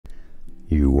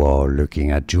You are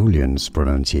looking at Julian's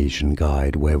pronunciation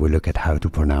guide, where we look at how to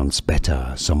pronounce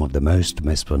better some of the most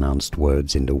mispronounced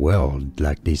words in the world,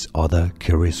 like this other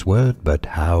curious word. But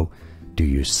how do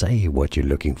you say what you're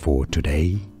looking for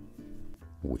today?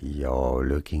 We are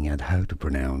looking at how to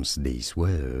pronounce this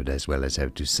word, as well as how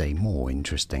to say more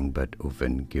interesting but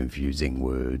often confusing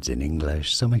words in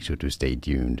English, so make sure to stay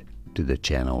tuned to the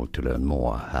channel to learn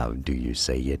more. How do you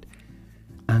say it?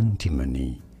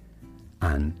 Antimony.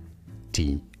 Antimony.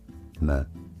 In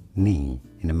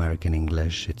American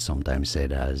English, it's sometimes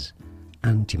said as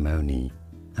antimony.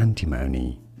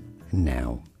 Antimony.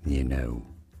 Now you know.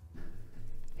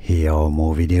 Here are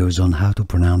more videos on how to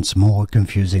pronounce more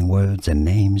confusing words and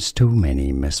names too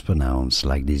many mispronounced.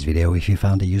 Like this video if you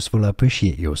found it useful. I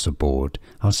appreciate your support.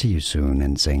 I'll see you soon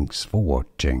and thanks for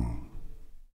watching.